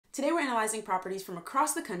Today we're analyzing properties from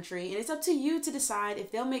across the country, and it's up to you to decide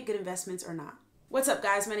if they'll make good investments or not. What's up,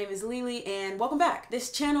 guys? My name is Lily and welcome back.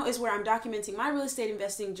 This channel is where I'm documenting my real estate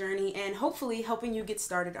investing journey and hopefully helping you get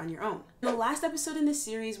started on your own. In the last episode in this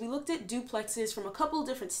series, we looked at duplexes from a couple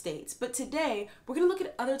different states, but today we're going to look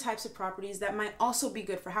at other types of properties that might also be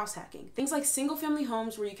good for house hacking. Things like single family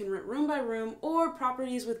homes where you can rent room by room, or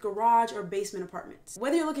properties with garage or basement apartments.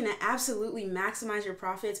 Whether you're looking to absolutely maximize your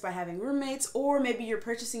profits by having roommates, or maybe you're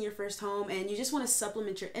purchasing your first home and you just want to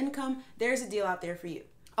supplement your income, there's a deal out there for you.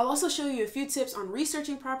 I'll also show you a few tips on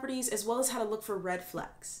researching properties as well as how to look for red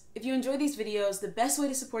flags. If you enjoy these videos, the best way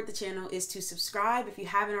to support the channel is to subscribe if you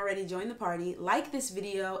haven't already joined the party, like this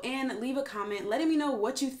video, and leave a comment letting me know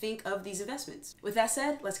what you think of these investments. With that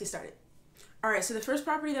said, let's get started. Alright, so the first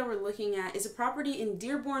property that we're looking at is a property in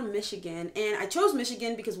Dearborn, Michigan, and I chose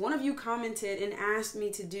Michigan because one of you commented and asked me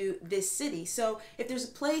to do this city. So if there's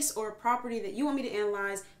a place or a property that you want me to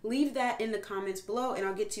analyze, leave that in the comments below and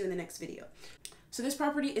I'll get to you in the next video. So this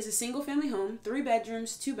property is a single family home, 3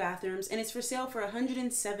 bedrooms, 2 bathrooms, and it's for sale for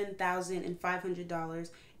 $107,500.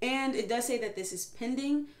 And it does say that this is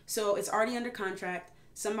pending, so it's already under contract.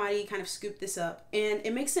 Somebody kind of scooped this up, and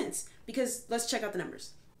it makes sense because let's check out the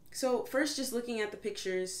numbers. So first, just looking at the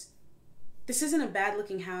pictures, this isn't a bad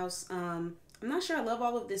looking house. I'm not sure I love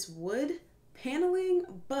all of this wood paneling,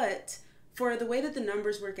 but for the way that the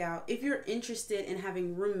numbers work out, if you're interested in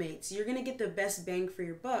having roommates, you're gonna get the best bang for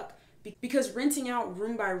your buck, because renting out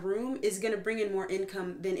room by room is going to bring in more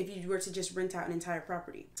income than if you were to just rent out an entire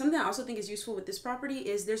property. Something I also think is useful with this property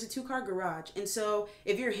is there's a 2-car garage. And so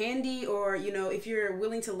if you're handy, or if you're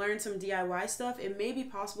willing to learn some DIY stuff, it may be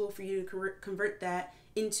possible for you to convert that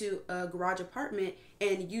into a garage apartment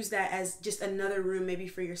and use that as just another room maybe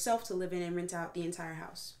for yourself to live in and rent out the entire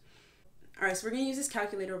house. Alright, so we're going to use this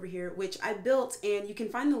calculator over here, which I built, and you can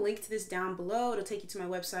find the link to this down below. It'll take you to my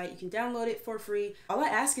website. You can download it for free. All I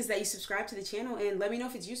ask is that you subscribe to the channel and let me know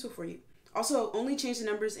if it's useful for you. Also, only change the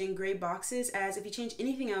numbers in gray boxes, as if you change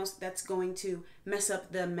anything else, that's going to mess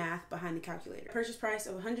up the math behind the calculator. Purchase price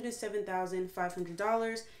of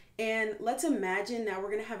 $107,500, and let's imagine that we're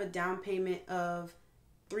going to have a down payment of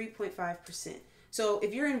 3.5%. So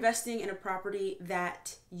if you're investing in a property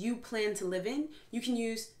that you plan to live in, you can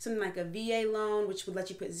use something like a VA loan, which would let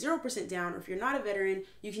you put 0% down, or if you're not a veteran,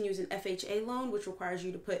 you can use an FHA loan, which requires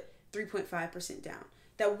you to put 3.5% down.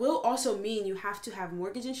 That will also mean you have to have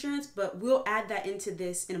mortgage insurance, but we'll add that into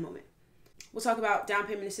this in a moment. We'll talk about down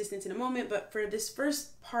payment assistance in a moment, but for this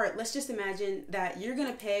first part, let's just imagine that you're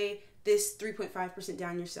gonna pay this 3.5%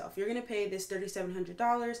 down yourself. You're gonna pay this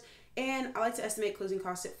 $3,700, and I like to estimate closing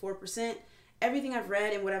costs at 4%. Everything I've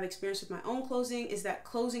read and what I've experienced with my own closing is that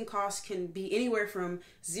closing costs can be anywhere from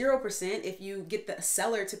 0% if you get the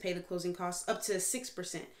seller to pay the closing costs, up to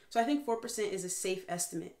 6%. So I think 4% is a safe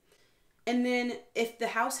estimate. And then if the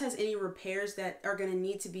house has any repairs that are going to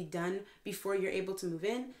need to be done before you're able to move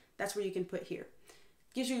in, that's where you can put here.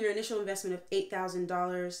 Gives you your initial investment of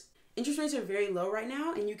 $8,000. Interest rates are very low right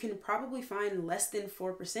now, and you can probably find less than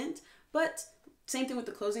 4%, but same thing with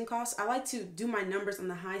the closing costs. I like to do my numbers on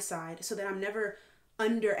the high side so that I'm never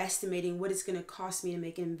underestimating what it's going to cost me to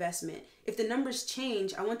make an investment. If the numbers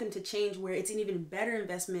change, I want them to change where it's an even better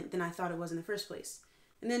investment than I thought it was in the first place.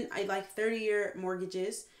 And then I like 30-year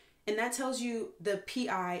mortgages, and that tells you the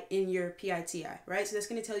PI in your PITI, right? So that's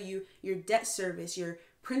going to tell you your debt service, your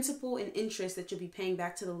principal and interest that you'll be paying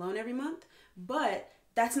back to the loan every month. But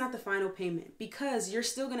that's not the final payment, because you're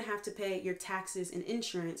still going to have to pay your taxes and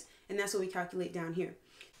insurance, and that's what we calculate down here.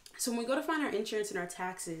 So when we go to find our insurance and our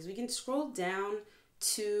taxes, we can scroll down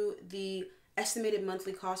to the estimated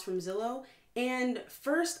monthly cost from Zillow. And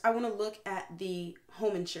first, I want to look at the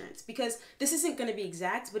home insurance, because this isn't going to be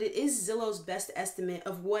exact, but it is Zillow's best estimate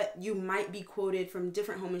of what you might be quoted from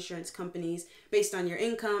different home insurance companies based on your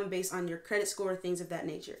income, based on your credit score, things of that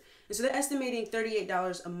nature. And so they're estimating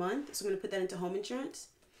 $38 a month. So I'm going to put that into home insurance.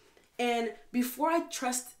 And before I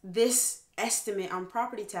trust this estimate on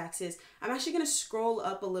property taxes, I'm actually going to scroll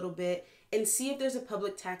up a little bit and see if there's a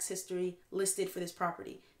public tax history listed for this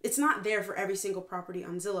property. It's not there for every single property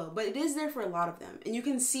on Zillow, but it is there for a lot of them. And you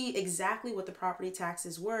can see exactly what the property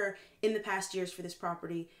taxes were in the past years for this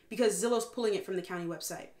property, because Zillow's pulling it from the county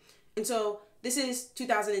website. And so this is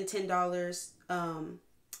 $2,010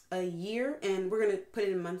 a year, and we're going to put it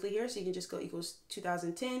in monthly here. So you can just go equals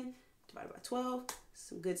 2010 divided by 12,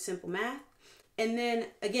 some good simple math. And then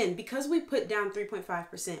again, because we put down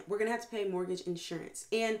 3.5%, we're going to have to pay mortgage insurance,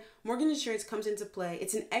 and mortgage insurance comes into play.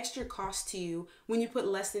 It's an extra cost to you when you put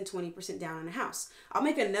less than 20% down on a house. I'll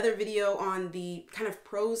make another video on the kind of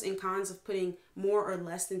pros and cons of putting more or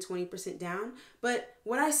less than 20% down. But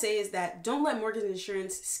what I say is that don't let mortgage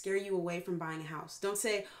insurance scare you away from buying a house. Don't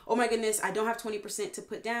say, oh my goodness, I don't have 20% to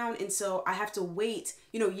put down, and so I have to wait,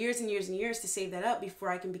 years and years and years to save that up before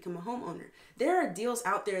I can become a homeowner. There are deals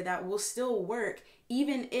out there that will still work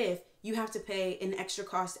even if you have to pay an extra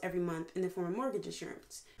cost every month in the form of mortgage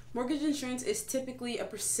insurance. Mortgage insurance is typically a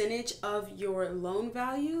percentage of your loan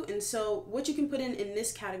value, and so what you can put in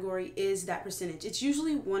this category is that percentage. It's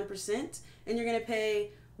usually 1%, and you're going to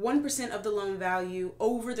pay 1% of the loan value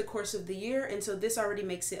over the course of the year, and so this already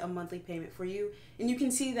makes it a monthly payment for you. And you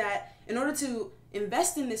can see that in order to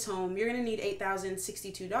invest in this home, you're going to need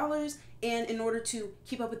 $8,062, and in order to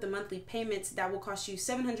keep up with the monthly payments, that will cost you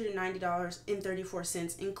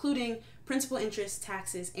 $790.34, including principal, interest,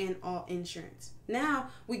 taxes, and all insurance. Now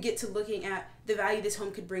we get to looking at the value this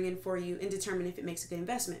home could bring in for you and determine if it makes a good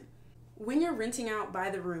investment. When you're renting out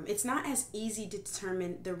by the room, it's not as easy to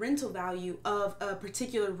determine the rental value of a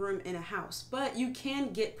particular room in a house, but you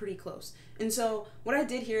can get pretty close. And so what I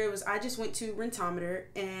did here was I just went to Rentometer,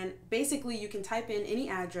 and basically you can type in any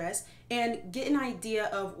address and get an idea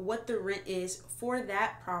of what the rent is for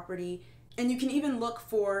that property. And you can even look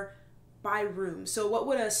for by room. So what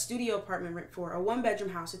would a studio apartment rent for? A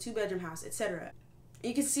 1-bedroom house, a 2-bedroom house, etc.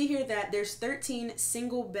 You can see here that there's 13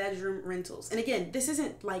 single bedroom rentals. And again, this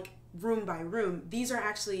isn't like room by room. These are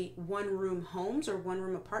actually 1-room homes or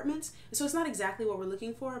 1-room apartments. So it's not exactly what we're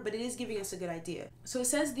looking for, but it is giving us a good idea. So it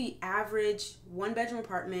says the average 1-bedroom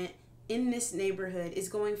apartment in this neighborhood is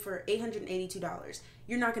going for $882.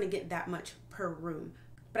 You're not going to get that much per room,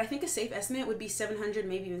 but I think a safe estimate would be $700,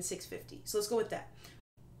 maybe even $650. So let's go with that.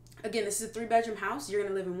 Again, this is a 3-bedroom house. You're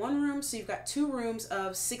going to live in 1 room, so you've got 2 rooms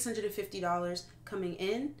of $650 coming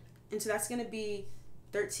in, and so that's going to be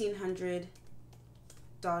 $1,300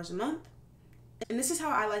 a month. And this is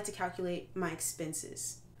how I like to calculate my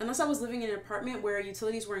expenses. Unless I was living in an apartment where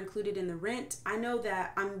utilities were included in the rent, I know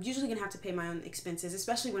that I'm usually gonna have to pay my own expenses,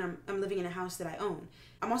 especially when I'm living in a house that I own.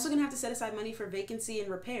 I'm also gonna have to set aside money for vacancy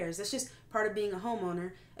and repairs. That's just part of being a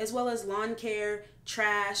homeowner, as well as lawn care,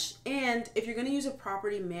 trash, and if you're gonna use a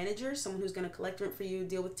property manager, someone who's gonna collect rent for you,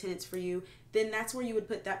 deal with tenants for you, then that's where you would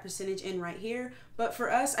put that percentage in right here. But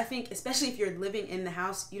for us, I think, especially if you're living in the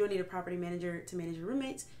house, you don't need a property manager to manage your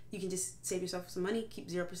roommates. You can just save yourself some money, keep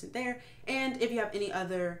 0% there. And if you have any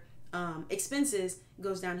other expenses, it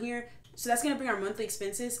goes down here. So that's gonna bring our monthly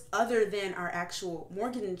expenses, other than our actual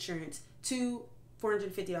mortgage insurance, to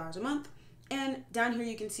 $450 a month. And down here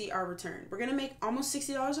you can see our return. We're gonna make almost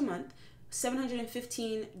 $60 a month,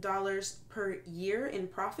 $715 per year in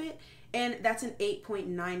profit, and that's an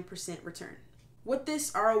 8.9% return. What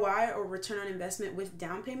this ROI, or return on investment with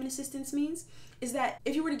down payment assistance, means is that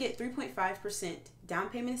if you were to get 3.5% down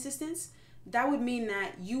payment assistance, that would mean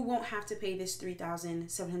that you won't have to pay this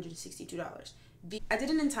 $3,762. I did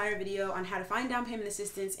an entire video on how to find down payment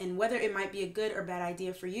assistance and whether it might be a good or bad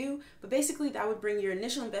idea for you, but basically that would bring your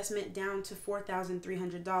initial investment down to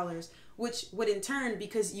 $4,300, which would in turn,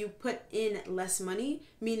 because you put in less money,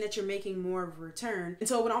 mean that you're making more of a return. And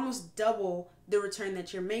so it would almost double the return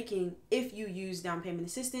that you're making if you use down payment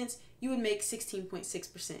assistance. You would make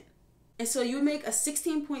 16.6%. And so you would make a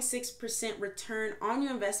 16.6% return on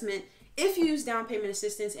your investment if you use down payment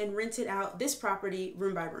assistance and rented out this property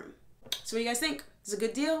room by room. So what do you guys think? Is it a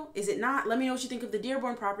good deal? Is it not? Let me know what you think of the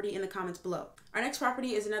Dearborn property in the comments below. Our next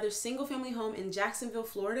property is another single family home in Jacksonville,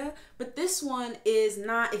 Florida, but this one is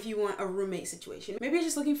not if you want a roommate situation. Maybe you're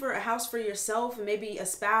just looking for a house for yourself and maybe a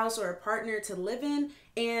spouse or a partner to live in,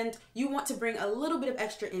 and you want to bring a little bit of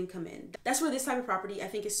extra income in. That's where this type of property I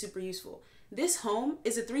think is super useful. This home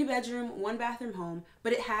is a 3-bedroom, 1-bathroom home,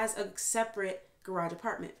 but it has a separate garage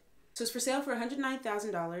apartment. So it's for sale for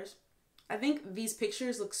 $109,000. I think these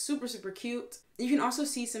pictures look super, super cute. You can also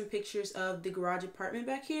see some pictures of the garage apartment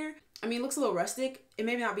back here. I mean, it looks a little rustic. It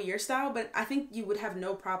may not be your style, but I think you would have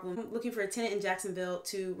no problem looking for a tenant in Jacksonville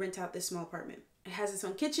to rent out this small apartment. It has its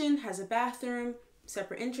own kitchen, has a bathroom,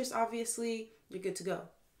 separate interest, obviously. You're good to go.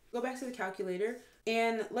 Go back to the calculator,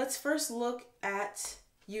 and let's first look at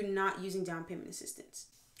you not using down payment assistance.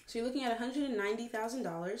 So you're looking at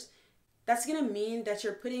 $190,000. That's gonna mean that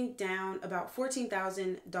you're putting down about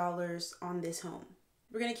 $14,000 on this home.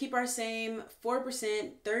 We're gonna keep our same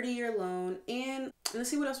 4%, 30-year loan, and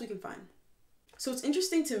let's see what else we can find. So what's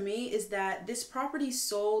interesting to me is that this property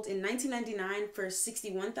sold in 1999 for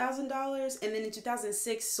 $61,000, and then in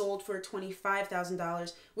 2006 sold for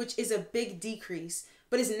 $25,000, which is a big decrease,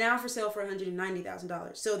 but is now for sale for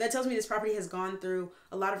 $190,000. So that tells me this property has gone through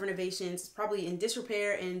a lot of renovations, probably in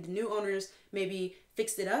disrepair, and the new owners maybe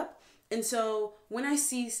fixed it up. And so when I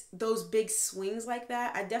see those big swings like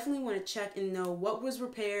that, I definitely want to check and know what was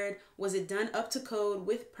repaired. Was it done up to code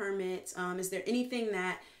with permits? Is there anything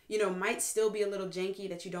that, might still be a little janky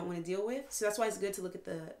that you don't want to deal with? So that's why it's good to look at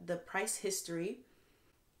the price history.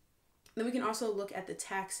 Then we can also look at the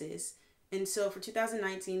taxes. And so for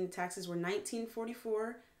 2019, the taxes were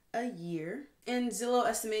 $19.44 a year. And Zillow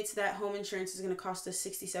estimates that home insurance is going to cost us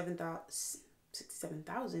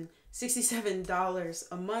 $67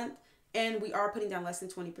 a month. And we are putting down less than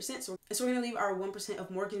 20%. So we're going to leave our 1%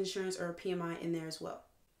 of mortgage insurance or PMI in there as well.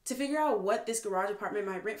 To figure out what this garage apartment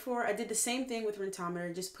might rent for, I did the same thing with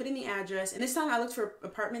Rentometer, just put in the address. And this time I looked for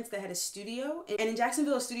apartments that had a studio. And in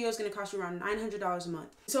Jacksonville, a studio is going to cost you around $900 a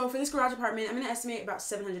month. So for this garage apartment, I'm going to estimate about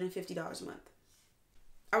 $750 a month.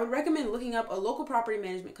 I would recommend looking up a local property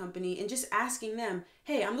management company and just asking them,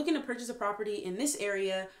 hey, I'm looking to purchase a property in this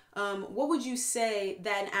area. What would you say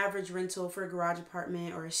that an average rental for a garage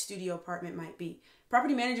apartment or a studio apartment might be?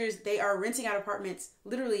 Property managers, they are renting out apartments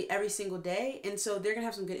literally every single day. And so they're going to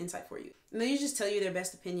have some good insight for you. And they just tell you their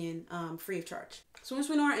best opinion free of charge. So once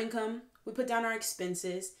we know our income, we put down our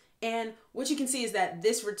expenses. And what you can see is that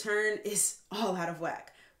this return is all out of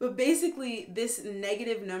whack. But basically, this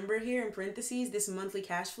negative number here in parentheses, this monthly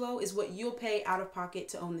cash flow, is what you'll pay out of pocket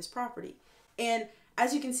to own this property. And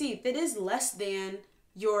as you can see, that is less than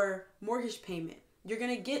your mortgage payment. You're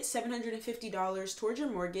going to get $750 towards your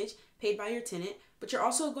mortgage paid by your tenant, but you're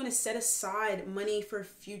also going to set aside money for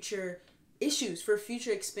future issues, for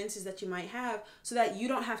future expenses that you might have, so that you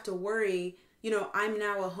don't have to worry, I'm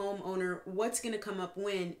now a homeowner, what's going to come up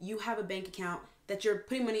when you have a bank account that you're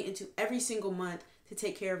putting money into every single month to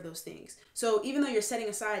take care of those things. So even though you're setting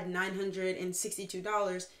aside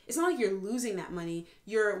 $962, it's not like you're losing that money.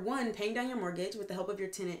 You're, one, paying down your mortgage with the help of your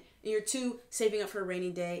tenant, and you're, two, saving up for a rainy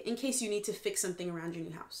day in case you need to fix something around your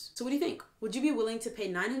new house. So what do you think? Would you be willing to pay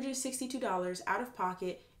 $962 out of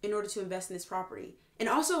pocket in order to invest in this property? And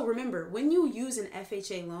also remember, when you use an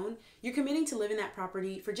FHA loan, you're committing to live in that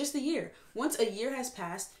property for just a year. Once a year has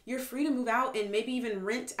passed, you're free to move out and maybe even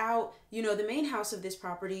rent out, the main house of this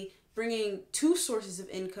property, bringing two sources of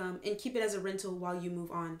income, and keep it as a rental while you move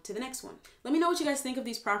on to the next one. Let me know what you guys think of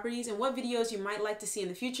these properties and what videos you might like to see in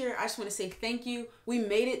the future. I just want to say thank you. We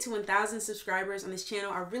made it to 1,000 subscribers on this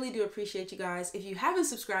channel. I really do appreciate you guys. If you haven't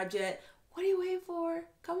subscribed yet, what are you waiting for?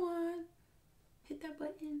 Come on, hit that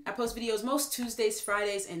button. I post videos most Tuesdays,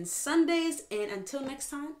 Fridays, and Sundays. And until next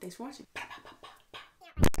time, thanks for watching. Bye, bye, bye.